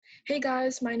Hey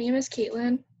guys, my name is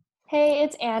Caitlin. Hey,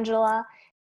 it's Angela.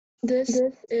 This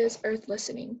is Earth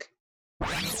Listening.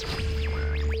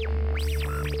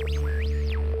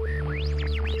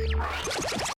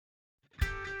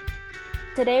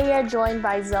 Today we are joined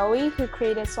by Zoe, who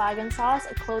created Swag and Sauce,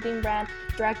 a clothing brand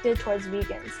directed towards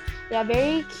vegans. They have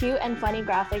very cute and funny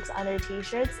graphics on their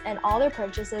t-shirts, and all their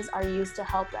purchases are used to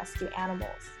help rescue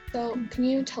animals. So, can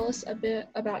you tell us a bit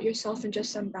about yourself and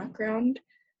just some background,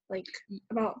 like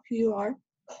about who you are?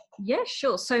 Yeah,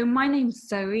 sure. So my name's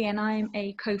Zoe and I'm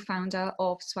a co-founder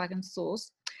of Swag and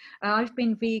Sauce. I've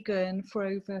been vegan for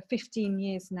over 15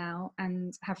 years now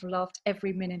and have loved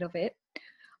every minute of it.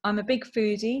 I'm a big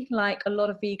foodie, like a lot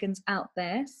of vegans out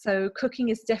there. So cooking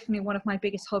is definitely one of my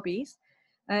biggest hobbies.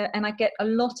 And I get a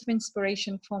lot of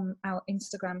inspiration from our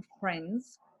Instagram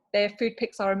friends. Their food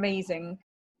pics are amazing.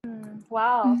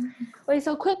 Wow. Wait,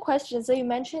 so quick question. So you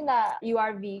mentioned that you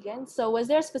are vegan. So was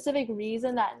there a specific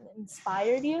reason that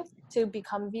inspired you to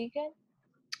become vegan?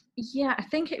 Yeah, I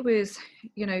think it was,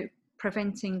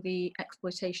 preventing the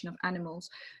exploitation of animals.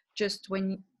 Just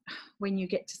when you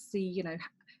get to see,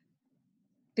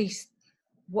 these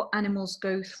what animals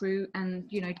go through, and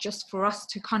just for us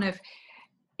to kind of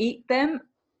eat them,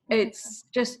 it's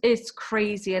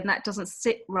crazy, and that doesn't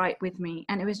sit right with me.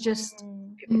 And it was just,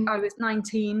 I was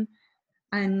 19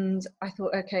 and I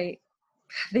thought, okay,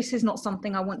 this is not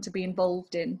something I want to be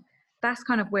involved in. That's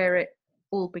kind of where it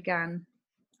all began.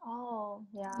 Oh,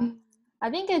 yeah. I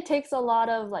think it takes a lot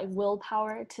of like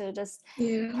willpower to just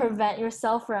prevent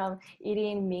yourself from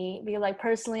eating meat. Because like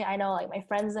personally, I know like my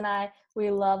friends and I, we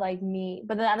love like meat,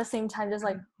 but then at the same time, just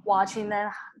like watching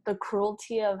them, the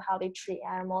cruelty of how they treat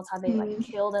animals, how they like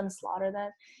kill them, slaughter them.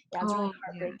 Yeah, it's really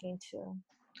heartbreaking too.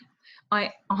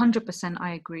 I 100%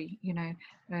 I agree.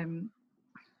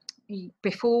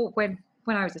 Before, when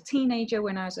I was a teenager,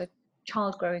 when I was a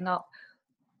child growing up,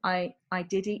 I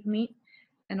did eat meat,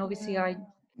 and obviously I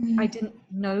didn't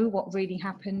know what really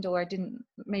happened, or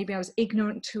maybe I was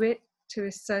ignorant to it to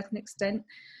a certain extent.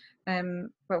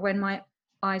 But when my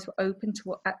eyes were open to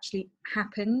what actually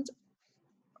happened,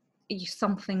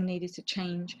 something needed to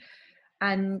change.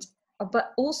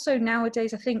 But also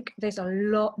nowadays, I think there's a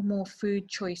lot more food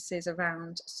choices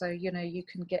around. So, you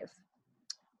can get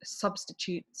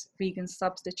vegan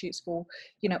substitutes for,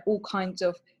 all kinds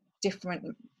of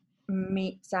different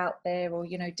meats out there, or,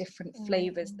 different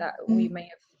flavors that we may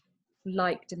have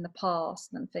liked in the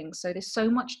past and things. So there's so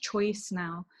much choice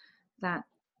now that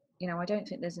I don't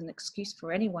think there's an excuse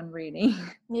for anyone really.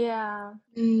 Yeah.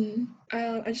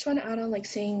 I just want to add on like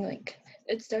saying like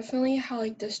it's definitely how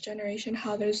like this generation,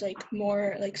 how there's like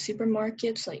more like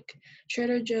supermarkets like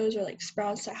Trader Joe's or like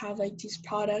Sprouts that have like these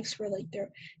products where like they're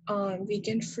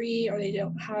vegan free, or they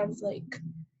don't have like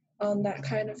that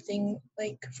kind of thing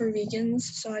like for vegans.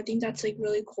 So I think that's like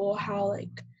really cool how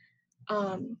like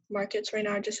markets right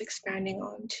now are just expanding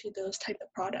onto those type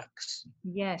of products.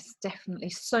 Yes, definitely.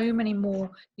 So many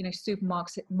more,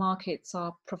 markets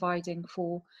are providing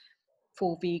for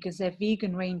vegans. Their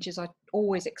vegan ranges are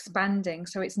always expanding,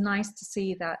 so it's nice to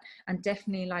see that. And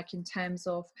definitely, like in terms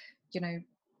of,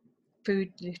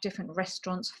 food, different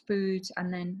restaurants, food,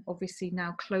 and then obviously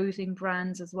now clothing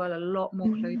brands as well. A lot more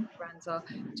clothing brands are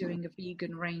doing a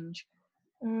vegan range.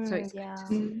 So it's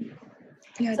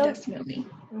definitely.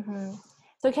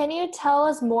 So can you tell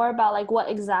us more about like what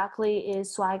exactly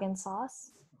is Swag and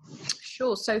Sauce?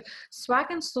 Sure. So Swag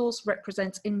and Sauce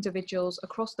represents individuals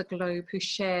across the globe who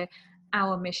share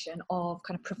our mission of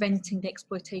kind of preventing the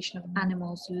exploitation of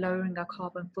animals, lowering our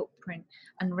carbon footprint,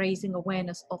 and raising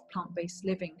awareness of plant-based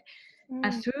living.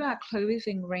 And through our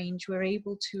clothing range, we're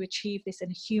able to achieve this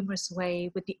in a humorous way,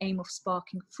 with the aim of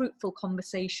sparking fruitful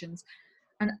conversations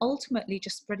and ultimately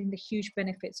just spreading the huge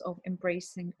benefits of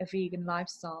embracing a vegan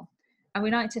lifestyle. And we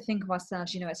like to think of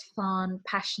ourselves, as fun,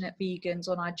 passionate vegans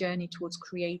on our journey towards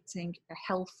creating a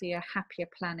healthier, happier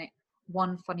planet,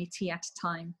 one funny tea at a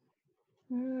time.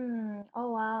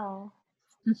 Oh, wow.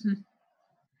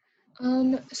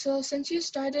 So since you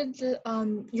started the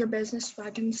your business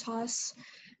Swag and Sauce,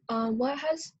 what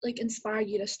has like inspired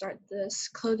you to start this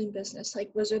clothing business?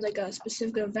 Like, was there like a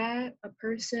specific event, a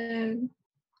person?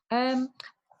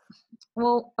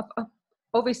 Well,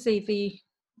 obviously the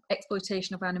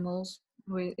exploitation of animals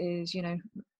is,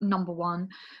 number one.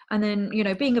 And then,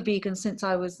 being a vegan since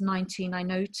I was 19, I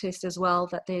noticed as well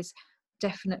that there's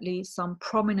definitely some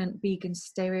prominent vegan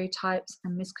stereotypes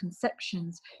and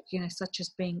misconceptions, such as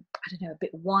being, a bit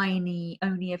whiny,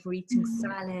 only ever eating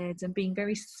salads, and being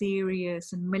very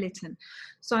serious and militant.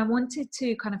 So I wanted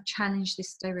to kind of challenge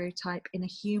this stereotype in a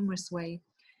humorous way,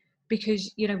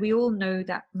 because we all know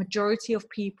that majority of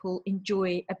people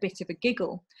enjoy a bit of a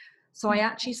giggle. So I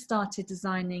actually started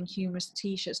designing humorous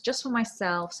t-shirts just for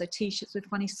myself. So t-shirts with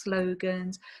funny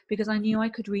slogans, because I knew I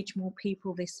could reach more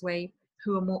people this way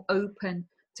who are more open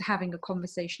to having a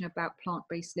conversation about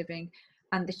plant-based living.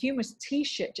 And the humorous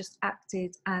t-shirt just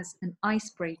acted as an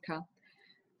icebreaker.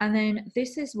 And then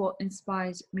this is what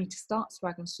inspired me to start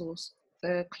Swag and Sauce.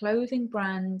 The clothing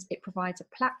brand, it provides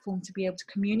a platform to be able to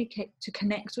communicate, to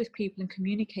connect with people and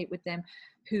communicate with them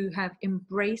who have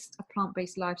embraced a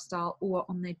plant-based lifestyle or are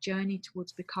on their journey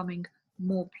towards becoming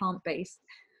more plant-based.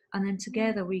 And then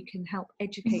together we can help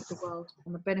educate the world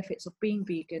on the benefits of being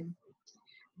vegan.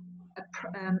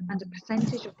 And a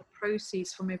percentage of the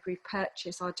proceeds from every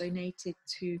purchase are donated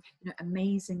to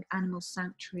amazing animal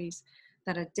sanctuaries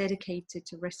that are dedicated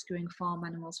to rescuing farm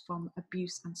animals from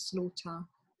abuse and slaughter.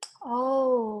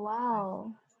 Oh,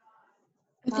 wow.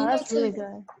 I think That's really like,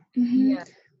 good. Yeah.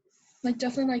 Like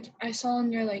definitely, like I saw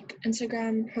on your like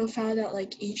Instagram profile that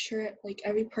like each shirt, like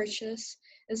every purchase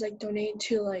is like donated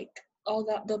to like all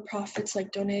that the profits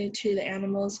like donated to the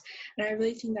animals, and I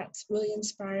really think that's really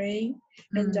inspiring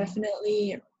and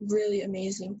definitely really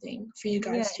amazing thing for you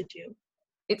guys to do.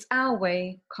 It's our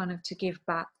way kind of to give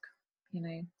back,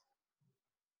 Yeah,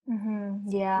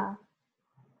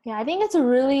 I think it's a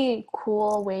really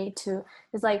cool way to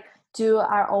is like do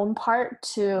our own part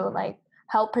to like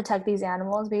help protect these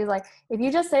animals, because like if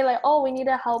you just say like, oh, we need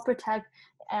to help protect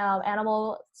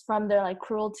animals from their like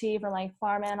cruelty, from like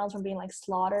farm animals from being like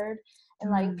slaughtered,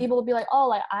 and like people will be like, oh,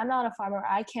 like I'm not a farmer,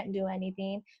 I can't do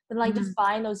anything, but like just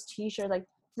buying those t-shirts, like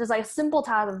just like a simple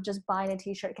task of just buying a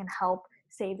t-shirt can help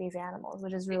save these animals,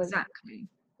 which is really exactly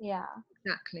cool. Yeah,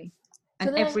 exactly. So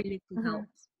And then, every little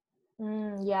helps.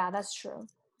 Yeah, that's true.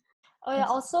 Oh yeah,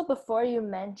 also before you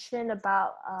mentioned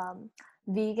about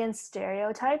vegan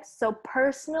stereotypes, so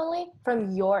personally,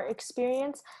 from your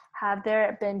experience, have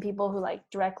there been people who like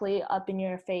directly up in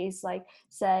your face like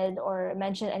said or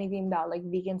mentioned anything about like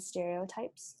vegan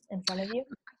stereotypes in front of you?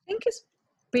 I think it's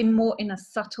been more in a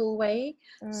subtle way.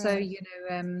 So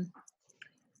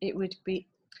it would be,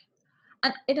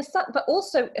 and in a but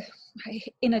also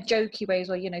in a jokey way as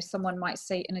well. Someone might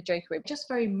say in a jokey way, just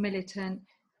very militant,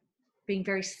 being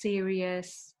very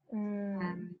serious.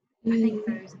 I think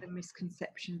those are the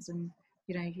misconceptions, and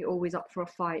you're always up for a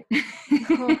fight.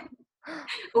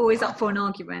 Always up for an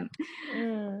argument.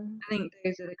 I think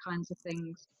those are the kinds of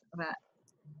things that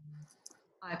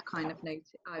I've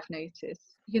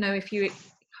noticed. If you,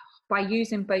 by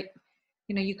using both,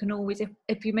 you can always,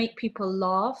 if you make people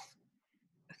laugh,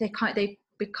 they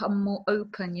become more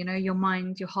open. Your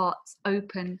mind, your heart's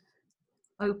open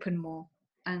more.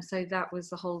 And so that was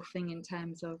the whole thing in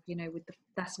terms of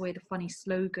that's where the funny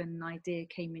slogan idea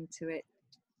came into it.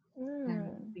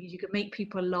 Because you can make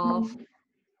people laugh,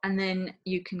 and then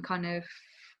you can kind of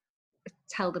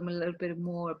tell them a little bit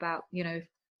more about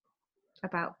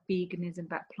about veganism,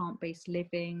 about plant-based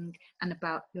living, and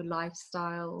about your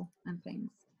lifestyle and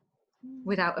things,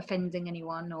 without offending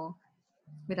anyone or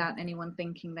without anyone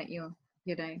thinking that you're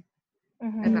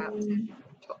about to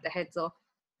chop their heads off.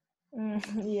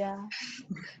 Yeah.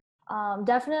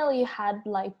 Definitely you had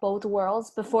like both worlds.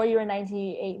 Before you were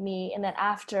 98Me, and then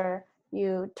after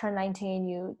you turned 19,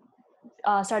 you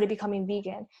started becoming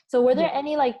vegan. So were there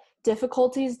any like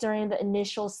difficulties during the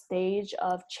initial stage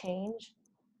of change?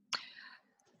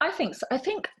 I think so. I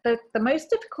think the most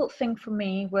difficult thing for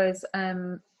me was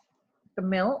the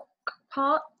milk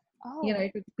part.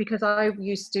 Because I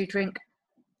used to drink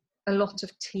a lot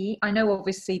of tea. I know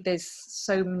obviously there's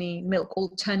so many milk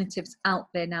alternatives out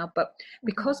there now, but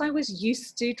because I was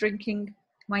used to drinking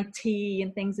my tea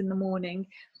and things in the morning,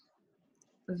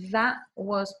 that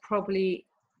was probably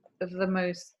the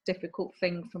most difficult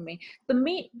thing for me. The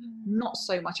meat, not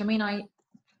so much. I mean,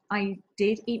 I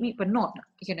did eat meat, but not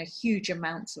huge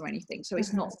amounts or anything, so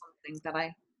it's not something that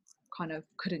I kind of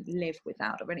couldn't live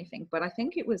without or anything. But I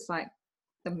think it was like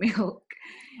the milk.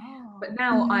 But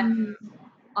now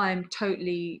I'm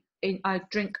totally I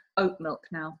drink oat milk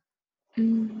now.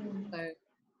 So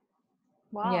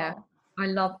yeah, I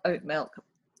love oat milk.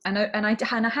 And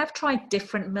I have tried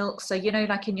different milks. So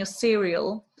like in your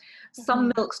cereal,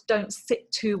 some milks don't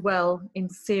sit too well in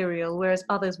cereal, whereas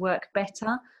others work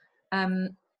better.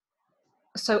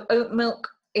 So oat milk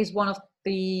is one of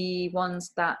the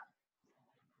ones that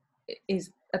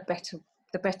is the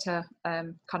better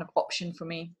kind of option for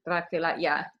me. That I feel like,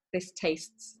 yeah, this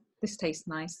tastes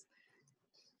nice.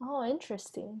 Oh,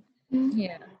 interesting.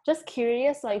 Yeah. Just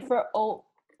curious, like for oat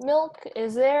milk,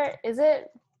 is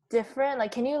it different?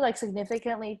 Like, can you like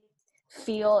significantly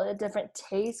feel a different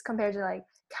taste compared to like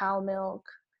cow milk?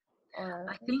 Or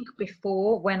I think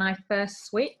before, when I first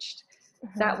switched,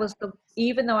 that was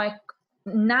even though I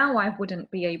now I wouldn't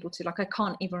be able to, like, I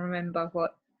can't even remember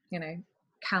what, you know,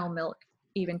 cow milk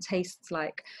even tastes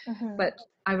like. But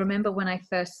I remember when I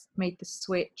first made the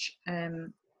switch,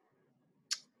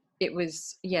 it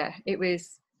was,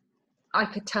 I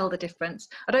could tell the difference.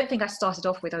 I don't think I started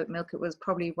off with oat milk. It was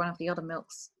probably one of the other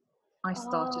milks I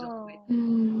started off with.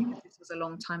 This was a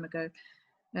long time ago.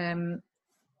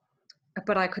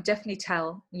 But I could definitely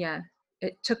tell,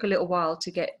 it took a little while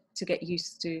to get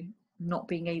used to not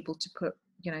being able to put,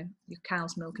 you know, your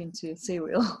cow's milk into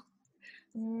cereal.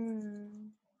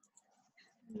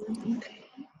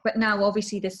 But now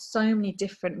obviously there's so many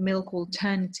different milk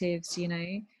alternatives, you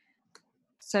know,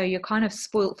 so you're kind of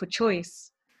spoilt for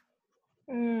choice.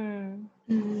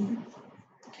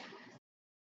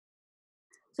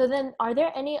 So then, are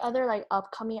there any other like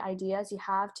upcoming ideas you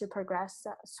have to progress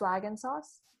Swaggin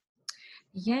Sauce?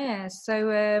 Yeah, so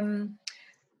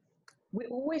we're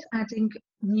always adding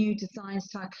new designs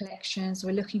to our collections.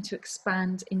 We're looking to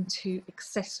expand into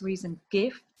accessories and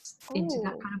gifts into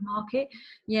that kind of market.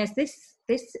 Yes, this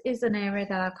is an area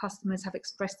that our customers have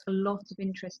expressed a lot of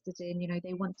interest in. You know,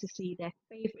 they want to see their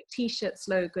favorite t-shirt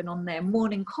slogan on their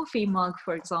morning coffee mug,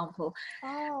 for example.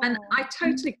 And I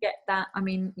totally get that. I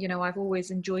mean, you know, I've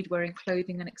always enjoyed wearing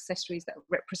clothing and accessories that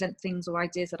represent things or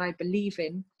ideas that I believe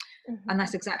in. And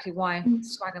that's exactly why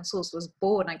Swaggin Sauce was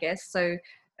born, I guess. So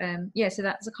so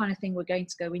that's the kind of thing we're going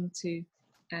to go into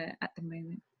at the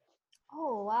moment.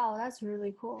 Oh wow, that's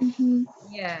really cool.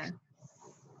 Yeah,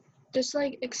 just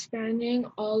like expanding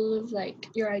all of like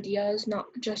your ideas, not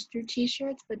just through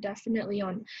t-shirts, but definitely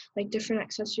on like different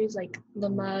accessories like the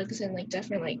mugs and like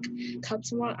different like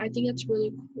cups and what. I think it's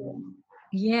really cool.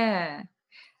 Yeah,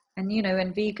 and you know,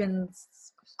 and vegans,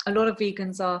 a lot of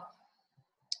vegans are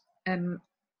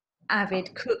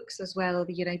avid cooks as well.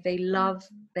 You know, they love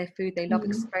their food, they love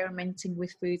experimenting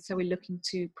with food. So we're looking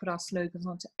to put our slogans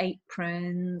onto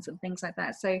aprons and things like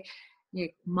that. So, you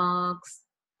know, mugs,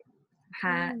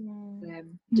 hats,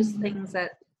 just things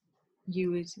that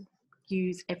you would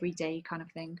use every day, kind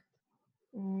of thing.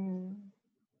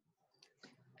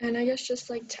 And I guess just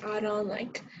like to add on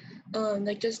like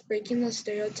just breaking the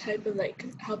stereotype of like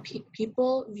how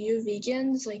people view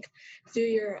vegans, like through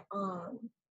your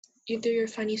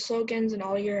funny slogans and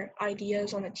all your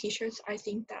ideas on the t-shirts. I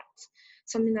think that's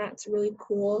something that's really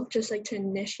cool, just like to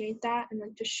initiate that and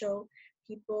like to show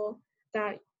people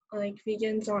that like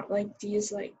vegans aren't like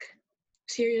these like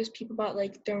serious people, but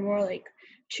like they're more like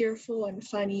cheerful and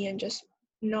funny and just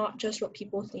not just what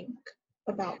people think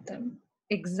about them.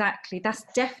 Exactly, that's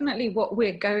definitely what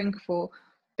we're going for,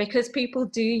 because people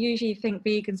do usually think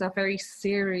vegans are very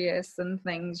serious and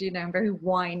things, you know, very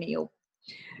whiny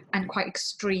and quite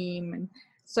extreme, and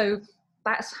so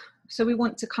we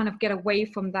want to kind of get away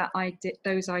from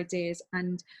those ideas,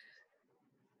 and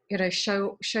you know,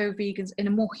 show vegans in a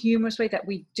more humorous way that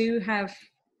we do have,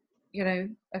 you know,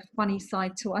 a funny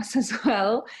side to us as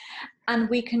well, and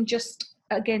we can just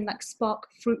again like spark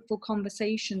fruitful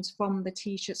conversations from the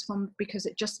t-shirts, because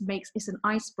it just it's an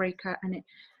icebreaker, and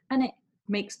it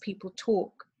makes people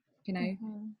talk, you know.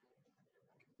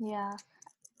 Yeah,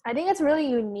 I think it's really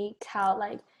unique how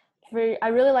like I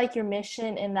really like your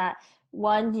mission in that,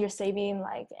 one, you're saving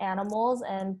like animals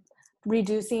and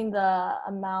reducing the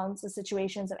amounts of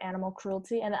situations of animal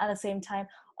cruelty, and at the same time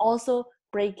also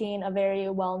breaking a very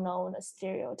well-known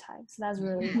stereotype. So that's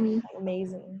really like,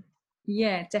 amazing.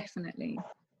 Yeah, definitely.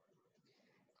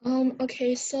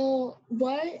 Okay, so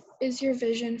what is your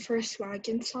vision for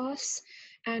Swaggin Sauce,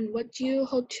 and what do you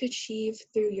hope to achieve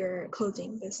through your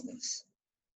clothing business?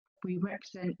 We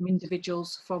represent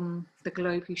individuals from the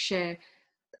globe who share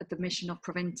the mission of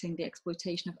preventing the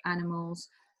exploitation of animals,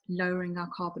 lowering our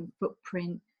carbon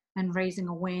footprint, and raising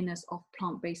awareness of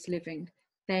plant-based living.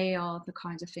 They are the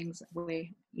kinds of things that we're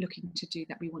looking to do,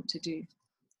 that we want to do.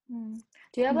 Do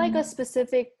you have like a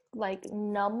specific like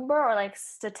number or like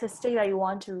statistic that you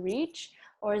want to reach,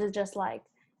 or is it just like,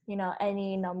 you know,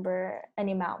 any number,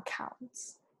 any amount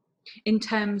counts? In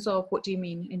terms of, what do you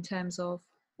mean? In terms of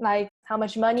like how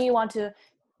much money you want to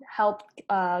help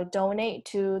donate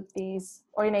to these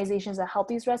organizations that help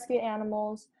these rescue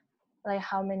animals, like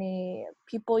how many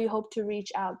people you hope to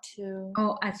reach out to?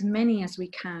 Oh, as many as we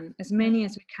can,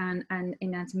 and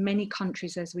in as many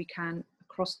countries as we can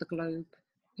across the globe.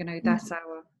 You know, that's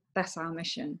our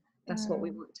mission. That's what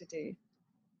we want to do.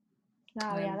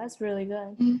 Wow, yeah, that's really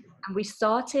good. And we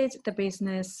started the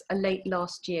business late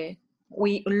last year.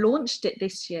 We launched it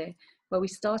this year, but we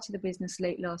started the business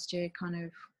late last year, kind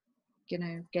of, you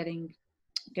know, getting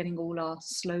all our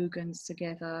slogans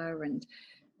together and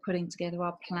putting together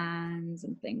our plans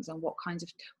and things on what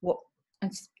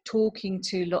and talking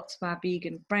to lots of our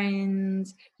vegan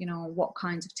friends, you know, what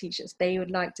kinds of t-shirts they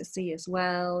would like to see as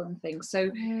well and things.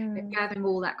 So gathering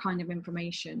all that kind of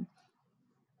information,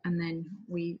 and then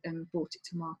we brought it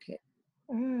to market.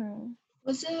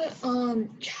 Was it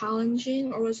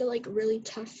challenging, or was it like really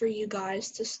tough for you guys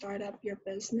to start up your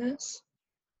business?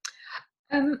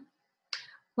 Well,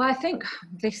 I think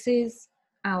this is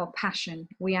our passion.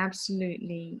 We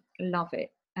absolutely love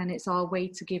it, and it's our way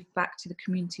to give back to the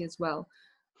community as well.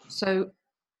 So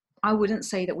I wouldn't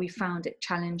say that we found it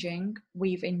challenging.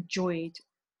 We've enjoyed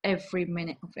every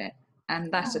minute of it,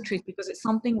 and that's the truth, because it's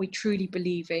something we truly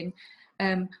believe in.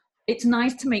 It's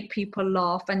nice to make people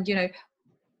laugh, and you know,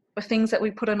 the things that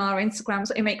we put on our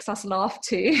Instagrams, it makes us laugh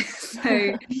too.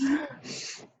 So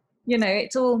you know,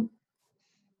 it's all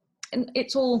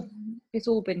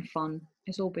been fun.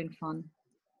 It's all been fun,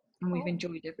 and we've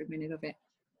enjoyed every minute of it.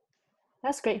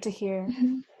 That's great to hear.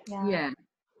 Yeah.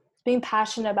 Being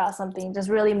passionate about something just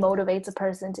really motivates a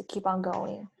person to keep on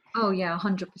going. Oh yeah,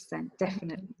 100%,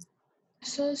 definitely.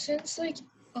 So since like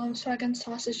Swag and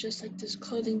Sauce is just like this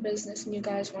clothing business, and you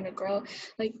guys want to grow,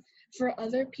 like for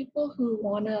other people who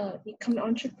want to become an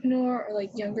entrepreneur, or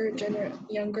like younger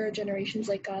generations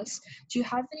like us, do you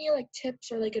have any like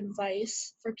tips or like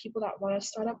advice for people that want to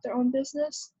start up their own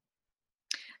business?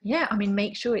 Yeah, I mean,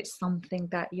 make sure it's something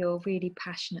that you're really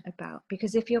passionate about,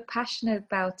 because if you're passionate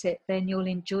about it, then you'll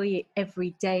enjoy it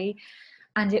every day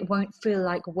and it won't feel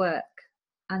like work.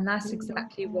 And that's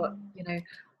exactly what, you know,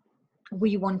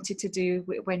 we wanted to do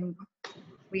when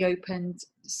we opened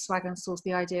Swag and Sauce,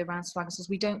 the idea around Swag and Sauce.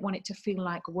 We don't want it to feel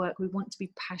like work. We want to be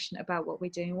passionate about what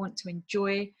we're doing. We want to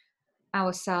enjoy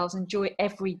ourselves, enjoy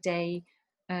every day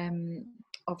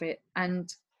of it.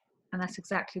 And that's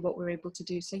exactly what we're able to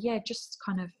do. So yeah, just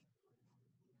kind of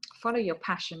follow your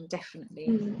passion,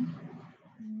 definitely.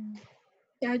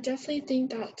 Yeah, I definitely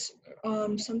think that's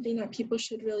something that people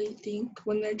should really think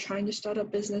when they're trying to start a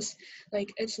business.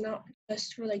 Like, it's not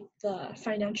just for like the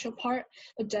financial part,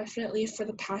 but definitely for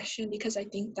the passion, because I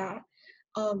think that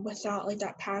without like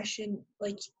that passion,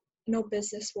 like no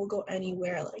business will go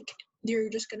anywhere. Like, you're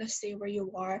just gonna stay where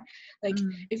you are. Like,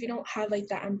 if you don't have like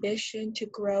that ambition to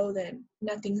grow, then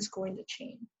nothing's going to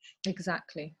change.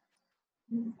 Exactly.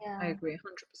 Yeah, I agree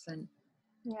 100%.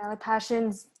 Yeah, the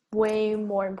passion's way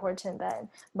more important than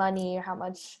money or how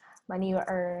much money you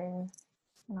earn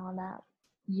and all that.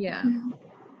 Yeah.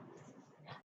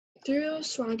 Through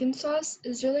Swag and Sauce,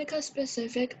 is there like a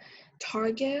specific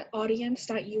target audience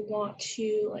that you want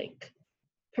to like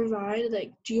provide?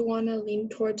 Like, do you want to lean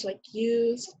towards like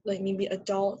youth, like maybe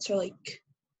adults, or like,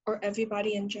 or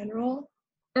everybody in general?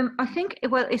 I think,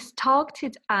 well, it's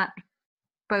targeted at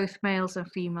both males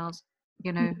and females,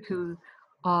 you know, who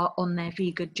are on their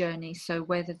vegan journey. So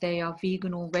whether they are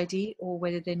vegan already or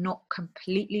whether they're not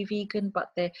completely vegan,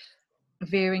 but they're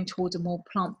veering towards a more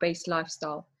plant-based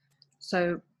lifestyle.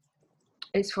 So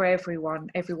it's for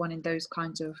everyone in those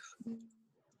kinds of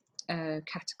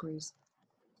categories.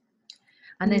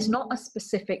 And there's not a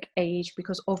specific age,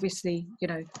 because obviously, you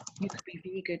know, you could be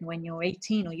vegan when you're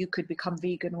 18, or you could become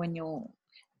vegan when you're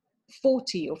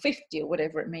 40 or 50 or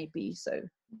whatever it may be. So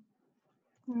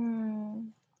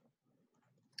and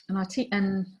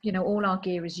and you know, all our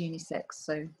gear is unisex,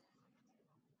 so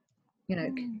you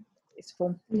know, it's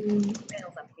for males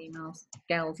and females,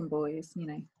 girls and boys, you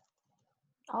know.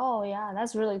 Oh yeah,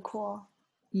 that's really cool.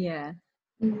 Yeah.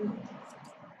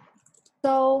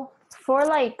 So for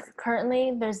like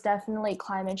currently there's definitely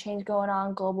climate change going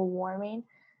on, global warming.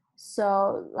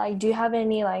 So like, do you have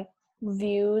any like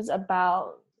views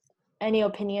about, any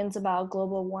opinions about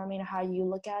global warming, or how you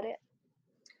look at it?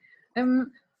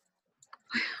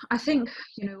 I think,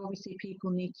 you know, obviously people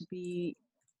need to be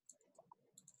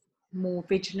more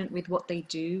vigilant with what they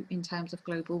do in terms of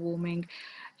global warming,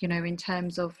 you know, in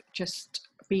terms of just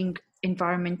being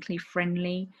environmentally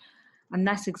friendly. And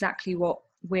that's exactly what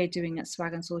we're doing at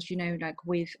Swag and Sauce, you know, like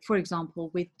with, for example,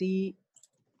 with the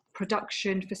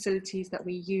production facilities that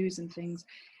we use and things,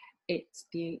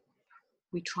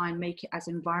 we try and make it as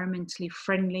environmentally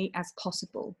friendly as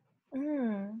possible.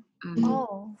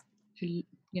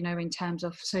 You know, in terms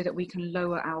of, so that we can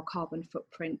lower our carbon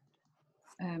footprint,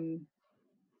 and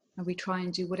we try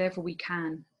and do whatever we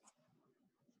can.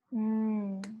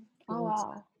 Oh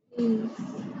wow,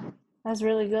 that's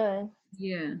really good.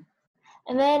 Yeah.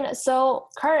 And then, so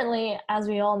currently, as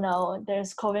we all know,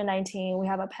 there's COVID-19, we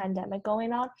have a pandemic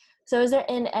going on. So is there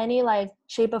in any like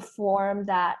shape or form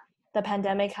that the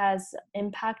pandemic has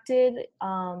impacted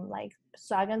like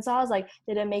Swag and Sauce? Like,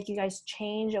 did it make you guys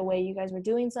change the way you guys were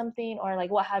doing something, or like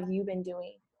what have you been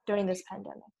doing during this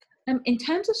pandemic? In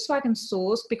terms of Swag and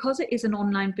Sauce, because it is an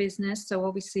online business, so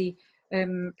obviously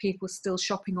people still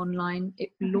shopping online.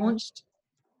 It launched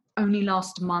only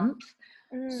last month.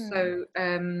 So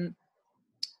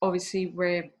obviously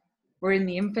we're in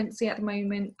the infancy at the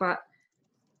moment, but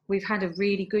we've had a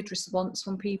really good response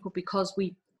from people because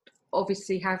we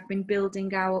obviously have been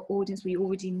building our audience. We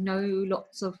already know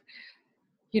lots of,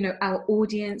 our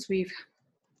audience. We've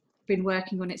been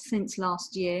working on it since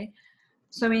last year.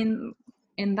 So in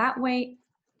that way,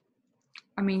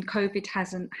 I mean, COVID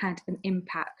hasn't had an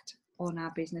impact on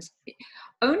our business,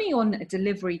 only on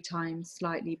delivery time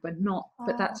slightly, but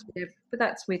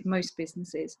that's with most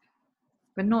businesses,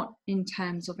 but not in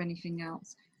terms of anything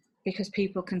else, because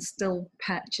people can still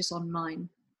purchase online.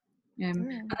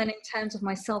 And then in terms of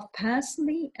myself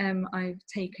personally, I've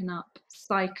taken up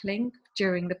cycling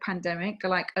during the pandemic,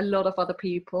 like a lot of other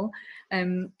people.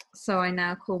 So I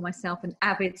now call myself an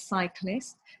avid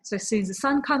cyclist. So as soon as the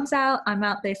sun comes out, I'm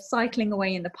out there cycling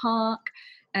away in the park.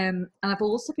 And I've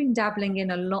also been dabbling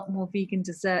in a lot more vegan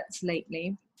desserts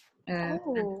lately.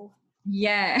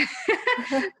 Yeah.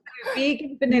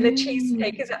 Vegan vanilla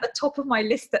cheesecake is at the top of my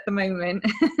list at the moment.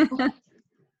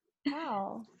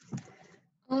 Wow.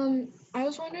 I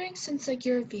was wondering, since like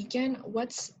you're a vegan,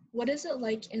 what is it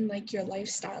like in like your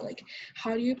lifestyle? Like,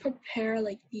 how do you prepare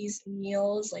like these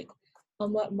meals? Like,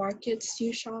 on what markets do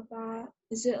you shop at?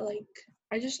 Is it like,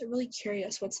 I'm just really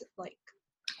curious, what's it like?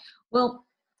 Well,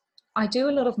 I do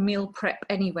a lot of meal prep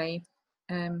anyway,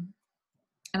 and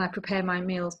I prepare my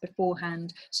meals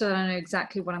beforehand so that I know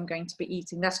exactly what I'm going to be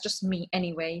eating. That's just me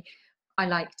anyway. I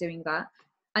like doing that,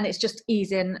 and it's just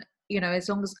easy. And as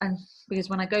long as, and because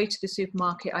when I go to the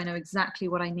supermarket, I know exactly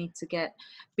what I need to get.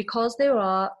 Because there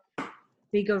are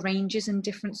bigger ranges in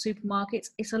different supermarkets,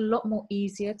 it's a lot more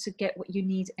easier to get what you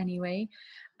need anyway.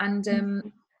 And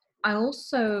I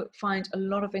also find a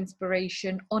lot of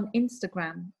inspiration on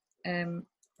Instagram,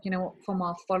 from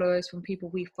our followers, from people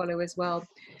we follow as well,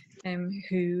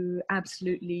 who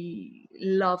absolutely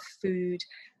love food.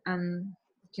 And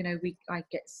I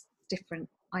get different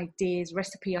ideas,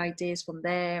 recipe ideas from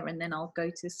there, and then I'll go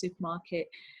to the supermarket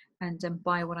and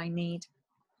buy what I need.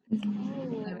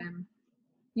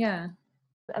 Yeah.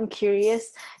 I'm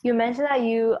curious, you mentioned that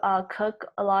you cook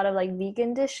a lot of like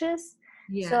vegan dishes.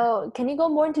 Yeah. So can you go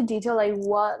more into detail, like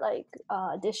what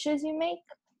dishes you make?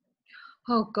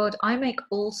 Oh God, I make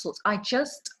all sorts.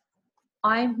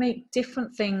 I make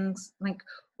different things,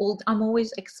 I'm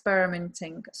always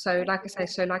experimenting. So like I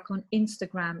say, like on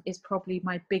Instagram is probably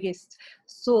my biggest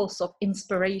source of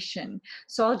inspiration.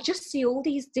 So I'll just see all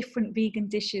these different vegan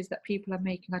dishes that people are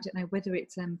making. I don't know whether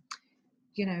it's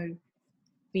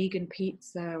vegan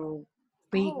pizza or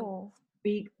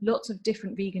lots of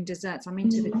different vegan desserts. I'm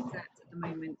into the desserts at the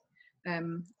moment.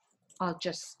 I'll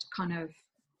just kind of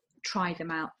try them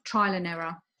out, trial and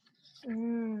error.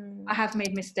 I have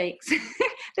made mistakes.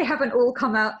 They haven't all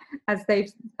come out as they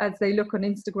look on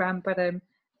Instagram, but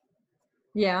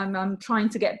yeah, I'm trying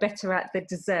to get better at the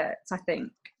desserts, I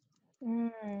think.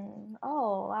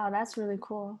 Oh wow, that's really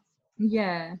cool.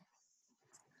 Yeah.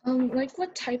 Like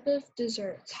what type of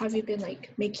desserts have you been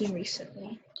like making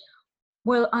recently?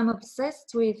 Well, I'm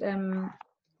obsessed with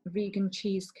vegan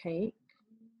cheesecake.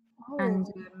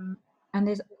 And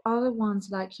there's other ones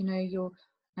like your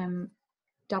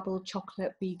double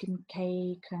chocolate vegan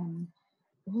cake and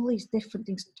all these different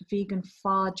things, vegan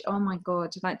fudge. Oh my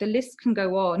God, like the list can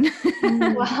go on.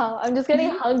 Wow, I'm just getting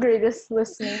hungry just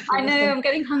listening. I know, I'm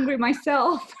getting hungry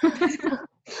myself.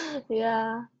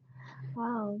 Yeah.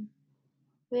 Wow.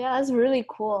 Yeah, that's really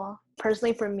cool.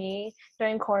 Personally, for me,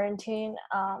 during quarantine,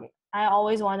 I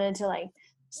always wanted to like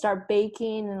start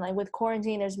baking, and like with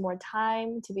quarantine, there's more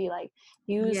time to be like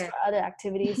used for other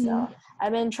activities. So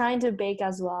I've been trying to bake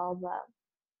as well, but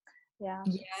yeah,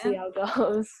 see how it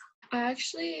goes.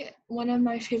 One of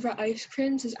my favorite ice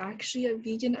creams is actually a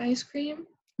vegan ice cream,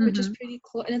 which is pretty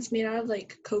cool, and it's made out of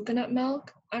like coconut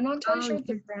milk. I'm not entirely sure what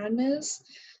the brand is,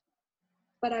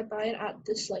 but I buy it at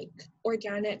this like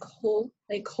organic whole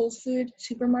food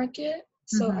supermarket.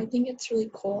 So I think it's really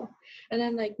cool. And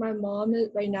then like my mom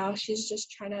right now, she's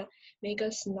just trying to make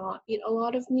us not eat a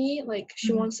lot of meat. Like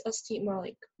she wants us to eat more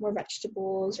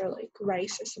vegetables or like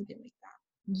rice or something like that.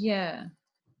 Yeah.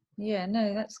 Yeah,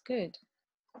 no, that's good.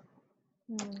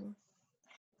 And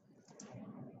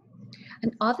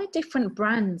are there different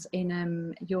brands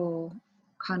in your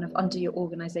kind of under your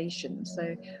organization?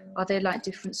 So are there like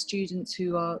different students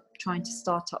who are trying to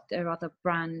start up their other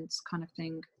brands kind of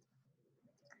thing?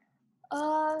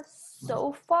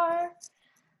 So far,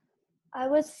 I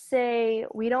would say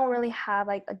we don't really have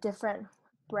like a different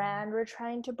brand we're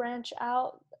trying to branch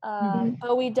out.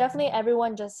 But we definitely,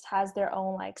 everyone just has their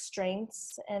own like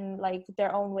strengths and like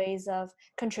their own ways of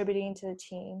contributing to the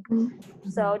team.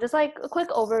 So just like a quick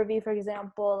overview, for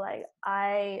example, like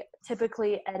I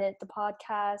typically edit the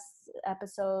podcast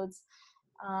episodes.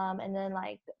 And then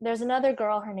like there's another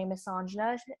girl, her name is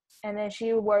Sanjana, and then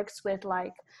she works with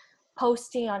like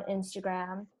posting on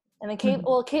Instagram. And then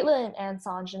Caitlin and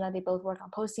Sanjana, they both work on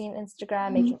posting on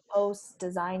Instagram, making posts,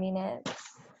 designing it.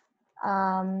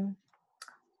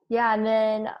 Yeah, and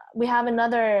then we have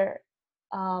another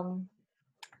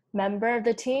member of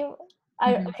the team.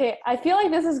 I feel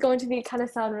like this is going to be kind of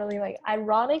sound really like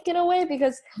ironic in a way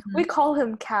because we call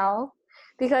him Cal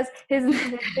because his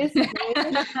name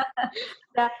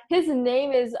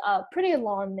is a pretty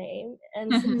long name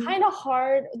and it's kind of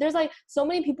hard. There's like so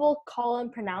many people call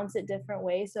and pronounce it different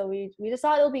ways, so we just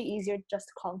thought it would be easier just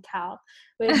to call him Cal.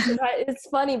 But it's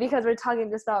funny because we're talking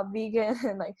just about vegan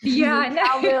and like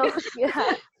cow milk.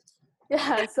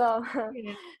 So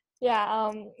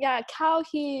Cal,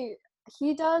 he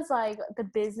does like the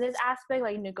business aspect,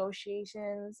 like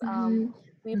negotiations.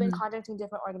 We've been contacting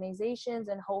different organizations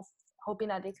and hoping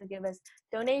that they could give us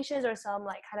donations or some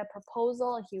like kind of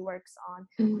proposal, and he works on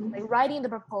like writing the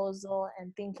proposal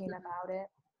and thinking about it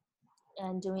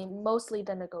and doing mostly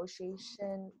the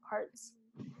negotiation parts.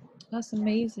 That's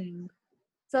amazing.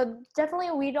 So definitely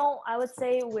I would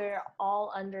say we're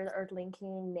all under the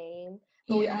Earthlinking name,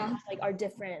 but we all have like our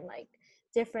different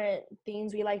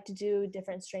things we like to do,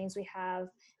 different strengths we have,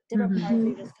 different parts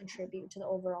we just contribute to the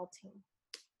overall team.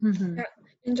 Yeah,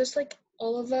 and just like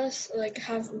all of us like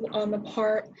have a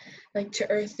part like to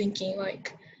Earthlinking.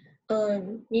 Like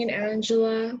me and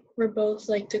Angela, we're both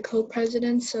like the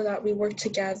co-presidents, so that we work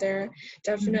together,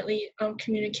 definitely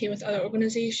communicate with other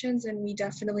organizations, and we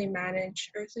definitely manage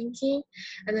Earthlinking.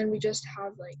 And then we just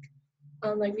have like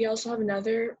we also have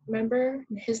another member.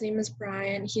 His name is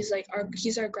Brian. He's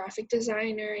our graphic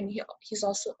designer, and he's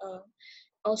also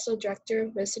director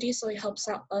of Visity, so he helps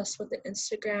out us with the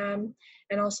Instagram,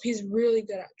 and also he's really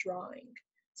good at drawing.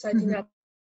 So I think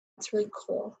that's really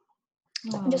cool.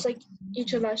 And just like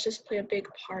each of us just play a big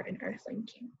part in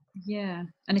Earthlinking. Yeah,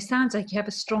 and it sounds like you have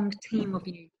a strong team of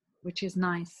you, which is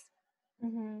nice.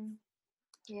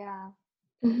 Yeah.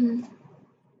 And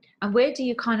where do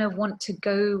you kind of want to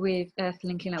go with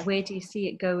Earthlinking? Like, where do you see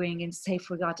it going in, say,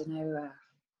 for, I don't know,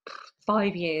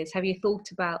 5 years? Have you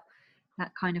thought about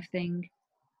that kind of thing?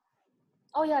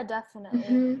 Oh, yeah,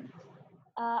 definitely.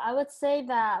 I would say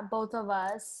that both of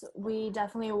us, we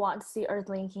definitely want to see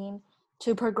Earthlinking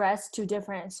to progress to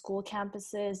different school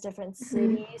campuses, different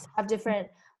cities, have different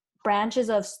branches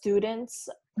of students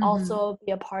also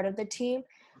be a part of the team.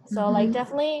 So like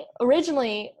definitely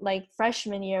originally like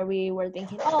freshman year we were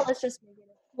thinking, let's just make it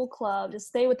a school club, just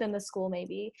stay within the school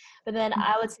maybe. But then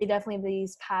I would say definitely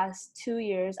these past 2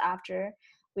 years after,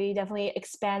 we definitely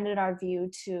expanded our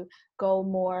view to go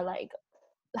more like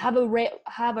have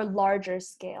a larger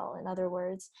scale, in other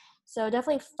words. So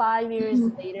definitely 5 years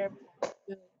later,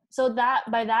 so that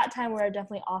by that time we're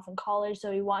definitely off in college, so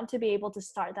we want to be able to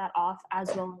start that off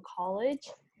as well in college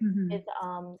with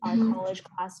our college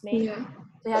classmates. So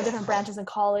we have different branches in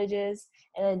colleges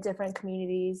and then different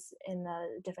communities in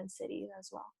the different cities as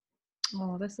well.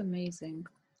 Oh, that's amazing.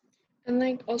 And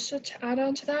like also to add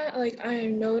on to that, like I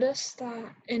noticed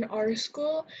that in our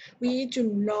school we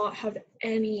do not have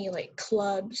any like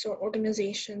clubs or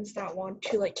organizations that want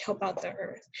to like help out the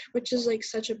earth, which is like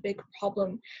such a big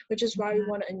problem, which is why we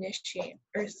want to initiate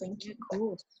Earthlinking. Of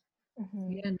course.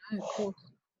 Yeah, no, of course.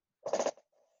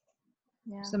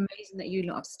 Yeah. It's amazing that you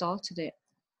lot have started it.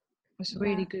 It's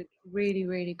really good, really,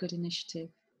 really good initiative.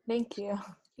 Thank you.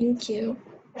 Thank you.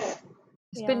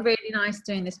 It's been really nice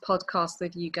doing this podcast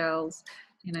with you girls,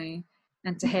 you know,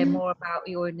 and to hear more about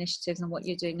your initiatives and what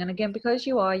you're doing. And again, because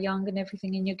you are young and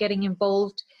everything, and you're getting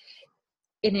involved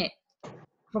in it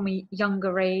from a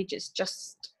younger age, it's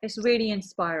really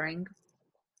inspiring.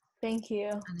 Thank you.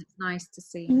 And it's nice to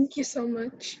see. Thank you so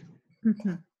much.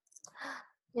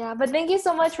 Yeah, but thank you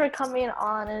so much for coming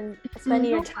on and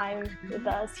spending your time with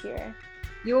us here.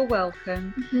 You're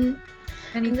welcome.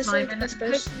 Anytime, and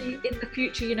especially in the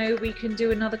future, you know, we can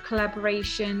do another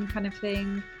collaboration kind of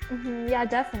thing. Yeah,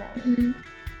 definitely.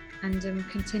 And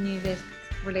continue this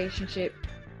relationship,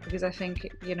 because I think,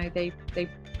 you know, they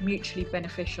mutually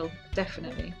beneficial,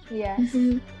 definitely. Yes.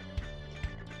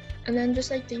 And then just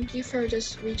like thank you for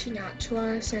just reaching out to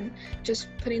us and just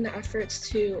putting the efforts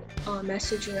to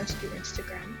messaging us through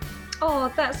Instagram.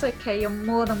 Oh, that's okay. You're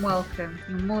more than welcome.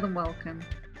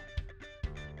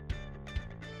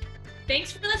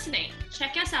 Thanks for listening.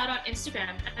 Check us out on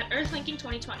Instagram at Earthlinking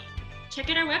 2020.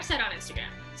 Check out our website on Instagram.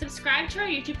 Subscribe to our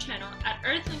YouTube channel at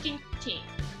Earth Linking Team.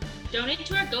 Donate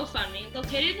to our GoFundMe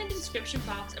located in the description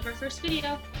box of our first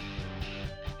video.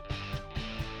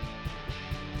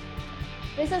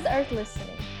 This is Earth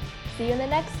Listening. See you in the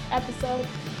next episode.